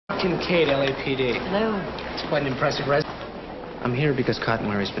Kincaid, LAPD. Hello. It's quite an impressive resume. I'm here because Cotton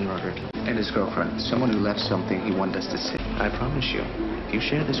Wary's been murdered. And his girlfriend. Someone who left something he wanted us to see. I promise you, if you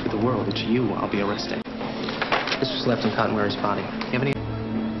share this with the world, it's you I'll be arresting. This was left in Cotton Wary's body. You have any...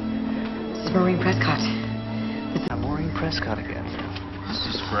 This is Maureen Prescott. Maureen Prescott again.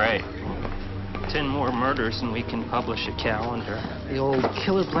 This is great. 10 more murders and we can publish a calendar. The old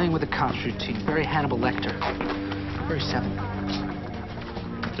killer playing with the cops routine. Very Hannibal Lecter. Very Seven.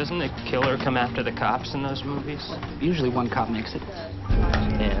 Doesn't the killer come after the cops in those movies? Usually one cop makes it.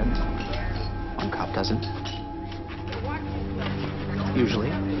 And? One cop doesn't. Usually.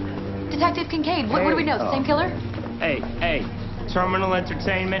 Detective Kincaid, what do we know? The same killer? Hey, Terminal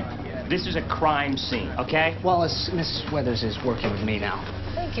Entertainment, this is a crime scene, okay? Wallace, Miss Weathers is working with me now.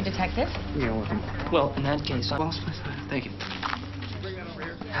 Thank you, Detective. You're welcome. Well, in that case, Wallace, thank you.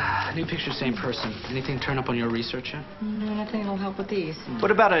 New picture, same person. Anything turn up on your research yet? No, nothing will help with these.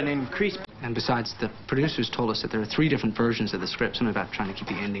 What about an increase? And besides, the producers told us that there are 3 different versions of the script. Something about trying to keep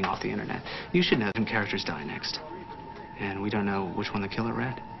the ending off the internet. You should know some characters die next. And we don't know which one the killer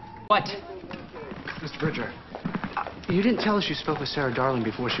read. What? Mr. Bridger, you didn't tell us you spoke with Sarah Darling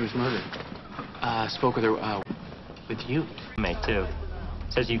before she was murdered. Spoke with her, with you. Roommate, too.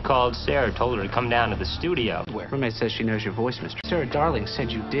 Says you called Sarah, told her to come down to the studio. Where? Roommate says she knows your voice, Mr. Sarah Darling said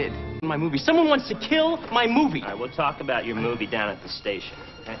you did. My movie. Someone wants to kill my movie. All right, we'll talk about your movie down at the station.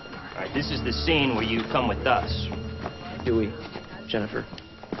 Okay? All right, this is the scene where you come with us. Dewey, Jennifer.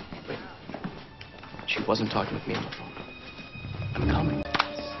 Wait. She wasn't talking with me on the phone. I'm coming.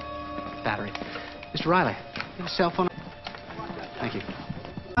 Battery. Mr. Riley, you have a cell phone? Thank you.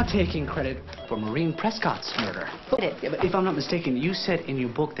 I'm not taking credit for Maureen Prescott's murder. Yeah, but if I'm not mistaken, you said in your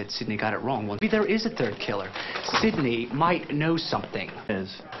book that Sidney got it wrong. Well, maybe there is a third killer. Sidney might know something.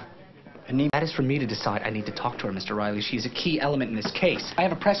 That is for me to decide. I need to talk to her, Mr. Riley. She's a key element in this case. I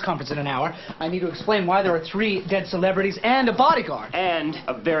have a press conference in an hour. I need to explain why there are 3 dead celebrities and a bodyguard. And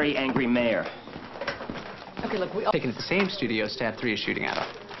a very angry mayor. Okay, look, we... Taken at the same studio, stab 3 is shooting at her.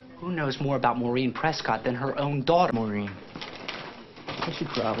 Who knows more about Maureen Prescott than her own daughter? Maureen. What's your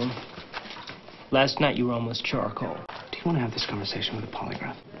problem? Last night you were almost charcoal. Do you want to have this conversation with a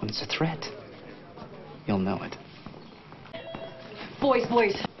polygraph? When it's a threat, you'll know it. Boys.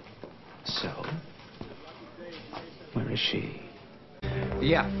 So, where is she?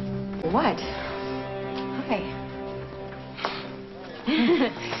 Yeah. What? Hi.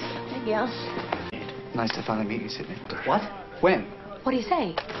 Hey, Gail. Nice to finally meet you, Sidney. What? When? What do you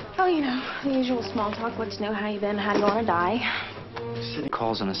say? Oh, you know, the usual small talk. What's new? How you been? How do you want to die? Sidney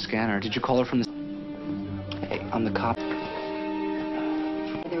calls on a scanner. Did you call her from the... Hey, I'm the cop.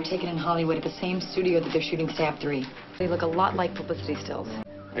 They were taken in Hollywood at the same studio that they're shooting Stab 3. They look a lot like publicity stills.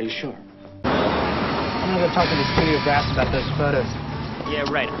 Are you sure? I'm gonna go talk to the studio brass about those photos. Yeah,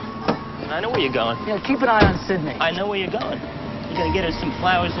 right. I know where you're going. Yeah, keep an eye on Sidney. I know where you're going. You're gonna get us some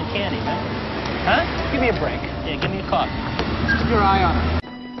flowers and candy, right? Huh? Give me a break. Yeah, give me a coffee. Keep your eye on her.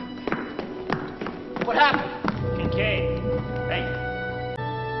 What happened? Kincaid. Hey.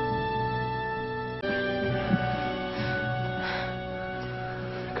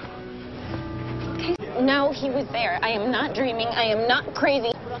 No, he was there. I am not dreaming. I am not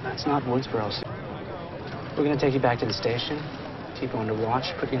crazy. That's not Woodsboro. We're gonna take you back to the station, keep you under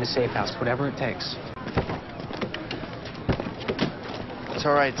watch, put you in a safe house, whatever it takes. It's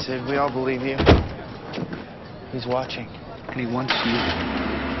all right, Sid. We all believe you. He's watching. And he wants you.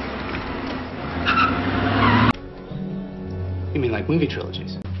 You mean like movie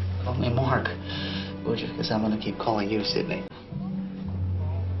trilogies? Call me Mark, would you? Because I'm gonna keep calling you Sidney.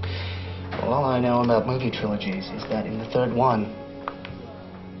 Well, all I know about movie trilogies is that in the 3rd one,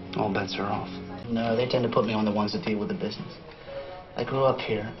 all bets are off. No, they tend to put me on the ones that deal with the business. I grew up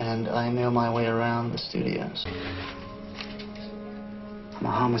here, and I know my way around the studios. I'm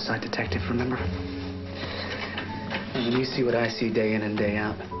a homicide detective, remember? And when you see what I see day in and day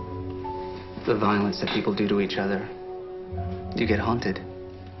out, the violence that people do to each other, you get haunted.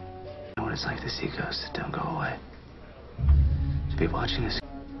 You know what it's like to see ghosts that don't go away. To be watching this,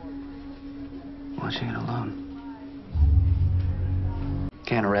 watching it alone.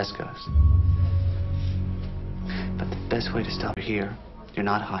 Can't arrest ghosts. But the best way to stop her here, you're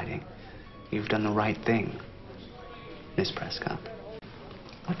not hiding. You've done the right thing, Miss Prescott.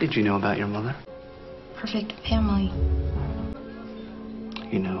 What did you know about your mother? Perfect family.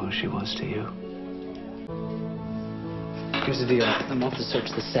 You know who she was to you. Here's the deal. I'm off to search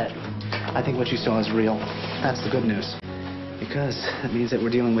the set. I think what you saw is real. That's the good news. Because that means that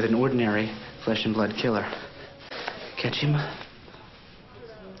we're dealing with an ordinary flesh and blood killer. Catch him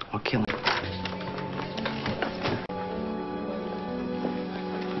or kill him.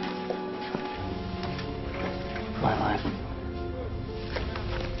 My line.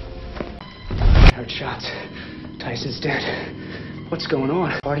 Heard shots. Tyson's dead. What's going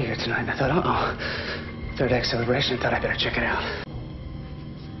on? Party here tonight, and I thought, uh-oh. Third act celebration. I thought I better check it out.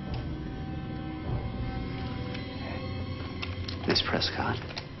 Miss Prescott,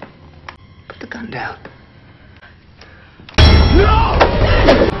 put the gun down. No!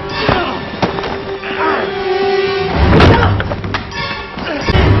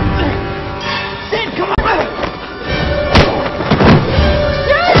 Sid, come on!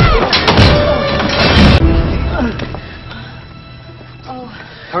 Oh.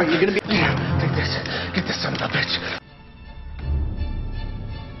 All right, you're gonna be... Take this. Get this son of a bitch.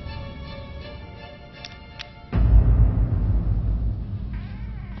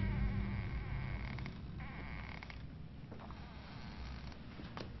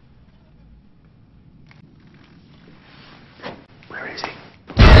 Where is he?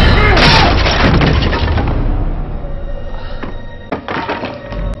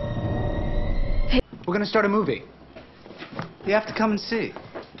 We're gonna start a movie. You have to come and see.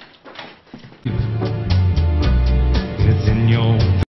 It's in your